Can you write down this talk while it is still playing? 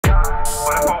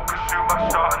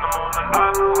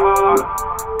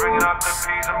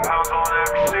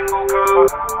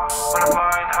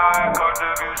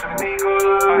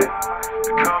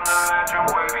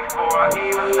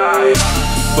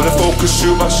focus,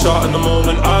 shoot my shot in the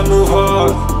moment I move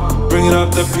hard. Bringing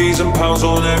up the P's and pounds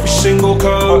on every single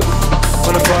card.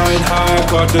 When I'm flying high, I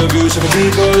got the views of an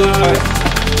eagle eye.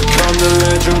 Become the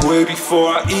legend way before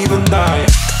I even die.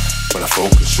 When I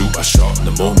focus, shoot my shot in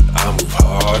the moment I move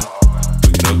hard.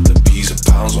 Bringing up the P's and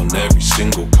pounds on every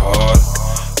single card.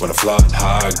 When I'm flying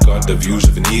high, I got the views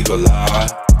of an eagle eye.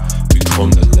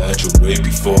 Become the legend way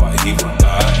before I even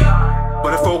die.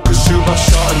 When I focus, shoot my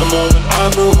shot in the moment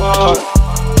I move hard.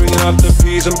 Bringing up the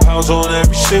P's and pounds on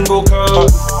every single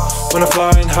card. When I'm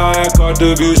flying high, I got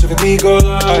the views of an eagle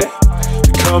eye.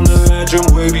 Become the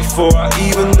legend way before I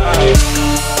even die.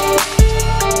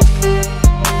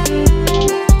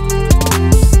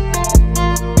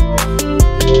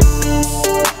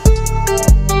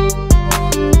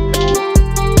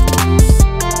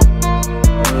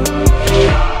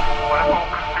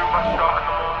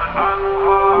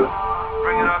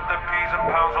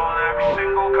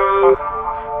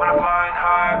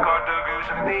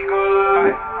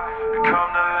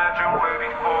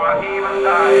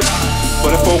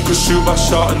 When I focus, shoot my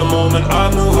shot in the moment I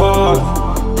move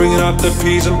hard. Bringing up the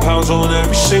P's and pounds on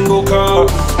every single card.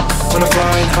 When I'm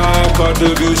flying high, I got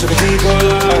the views of an eagle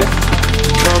eye.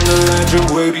 Become the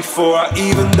legend way before I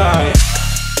even die.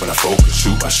 When I focus,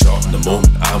 shoot my shot in the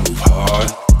moment I move hard.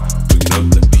 Bringing up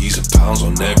the P's and pounds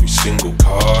on every single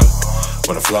card.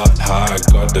 When I'm flying high, I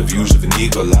got the views of an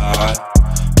eagle eye.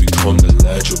 Become the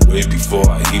legend way before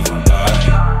I even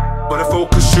die. When I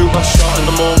focus, shoot my shot in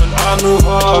the moment I move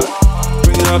hard.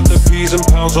 Bringing up the P's and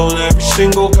pounds on every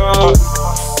single card.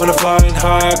 When I'm flying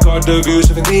high, I got the views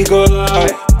of an eagle eye.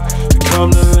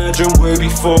 Become the legend way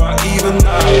before I even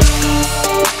die.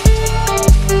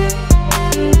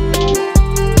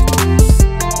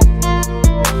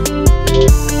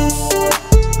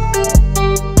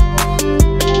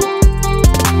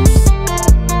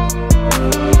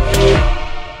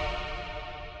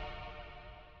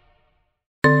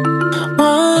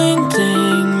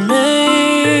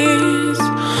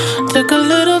 Took a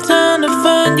little time to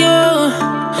find you.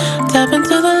 Tap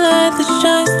into the light that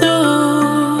shines through.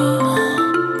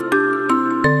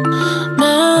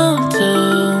 My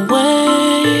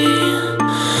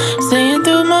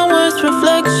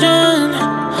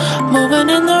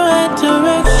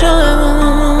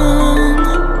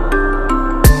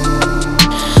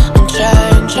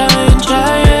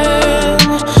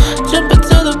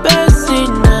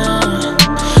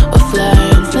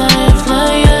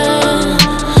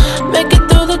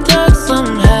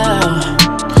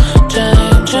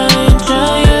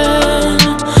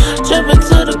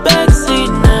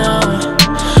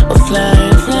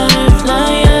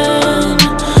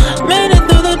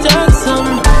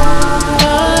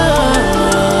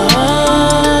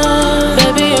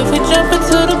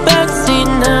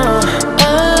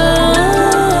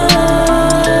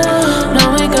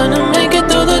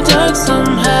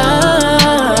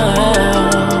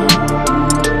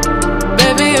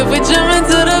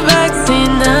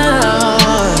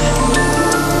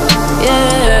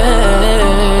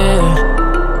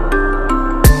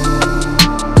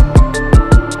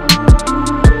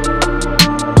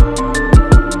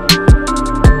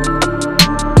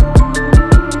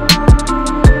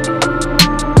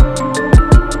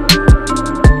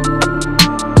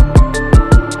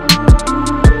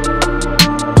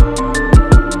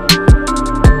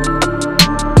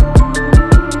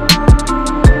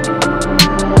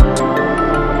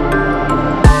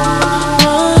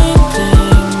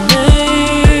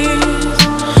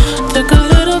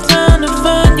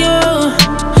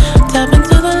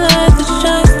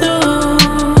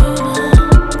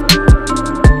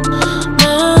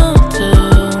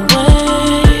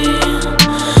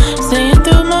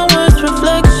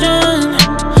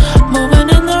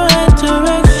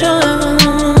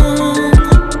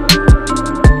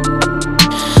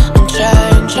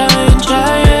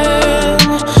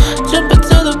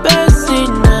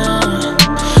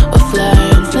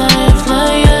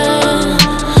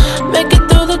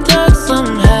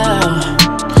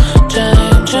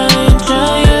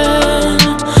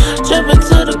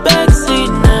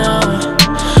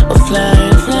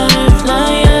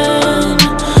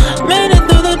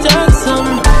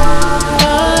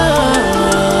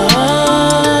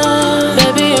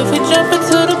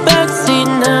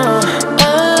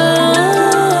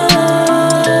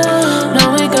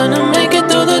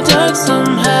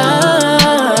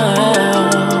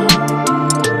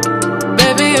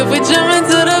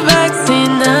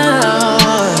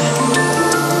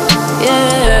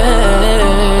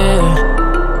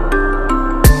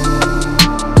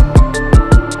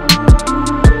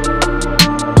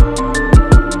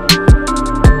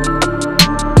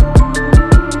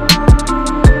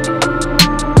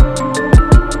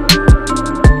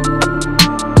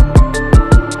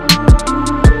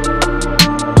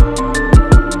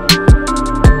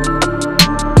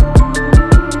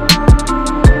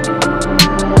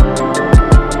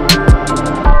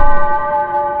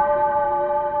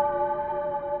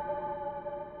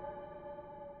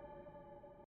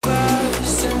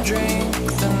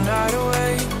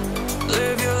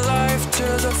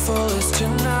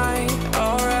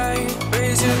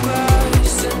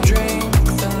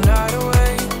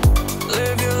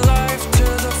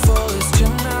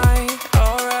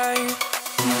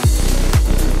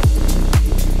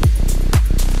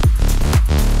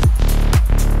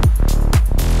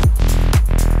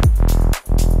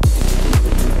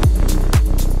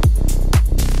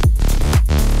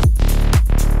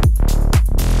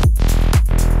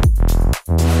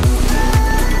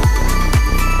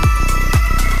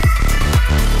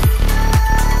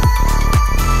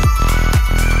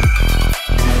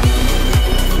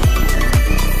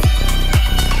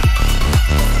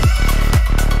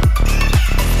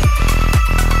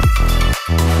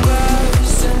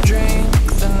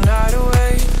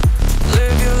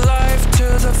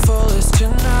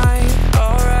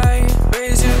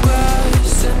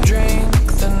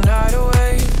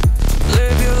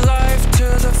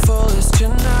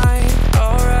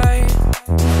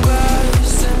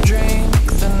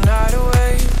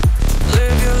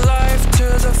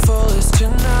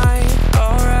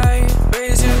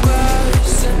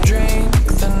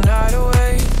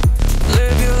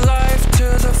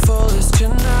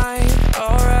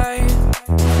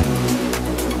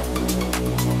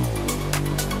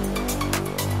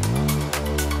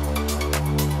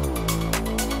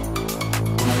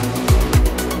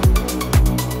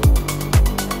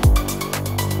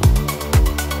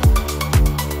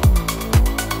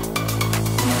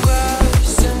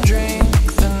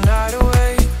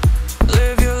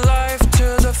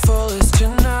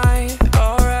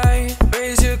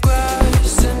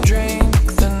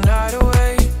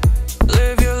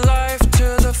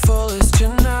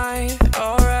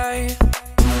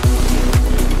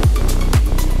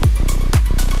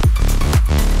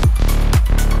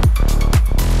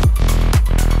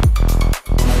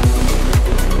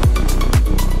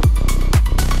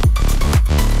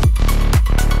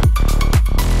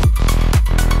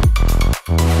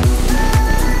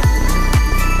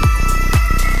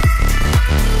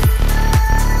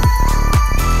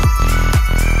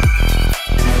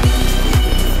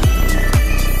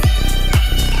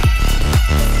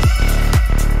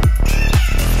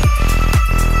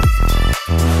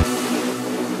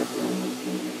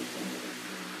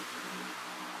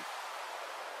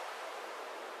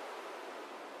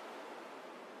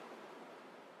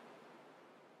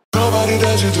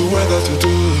does you the way that you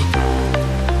do.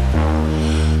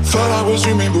 Thought I was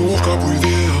dreaming but woke up with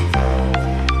you.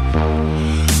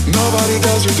 Nobody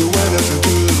does you the way that you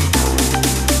do.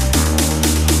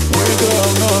 Wake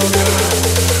up now, yeah.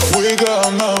 Wake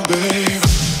up now, babe.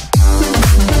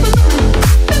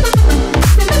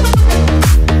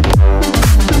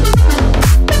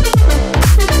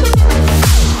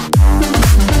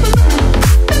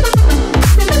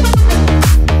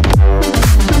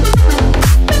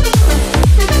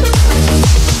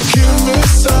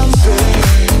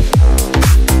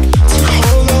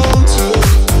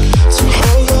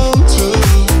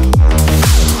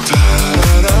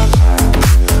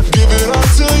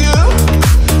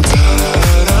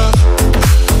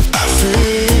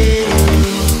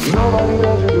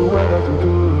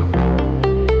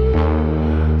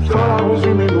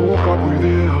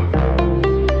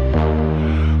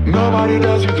 Nobody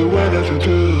does you the way that you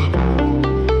do.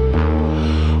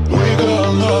 We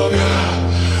got love,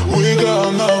 yeah. We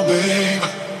got love, babe.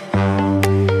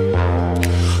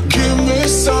 Give me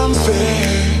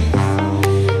something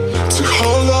to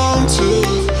hold on to,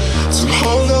 to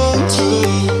hold on to.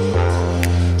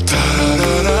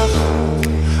 Da-da-da-da.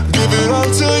 Give it all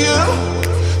to you.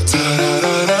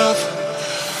 Da-da-da-da.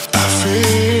 I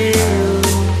feel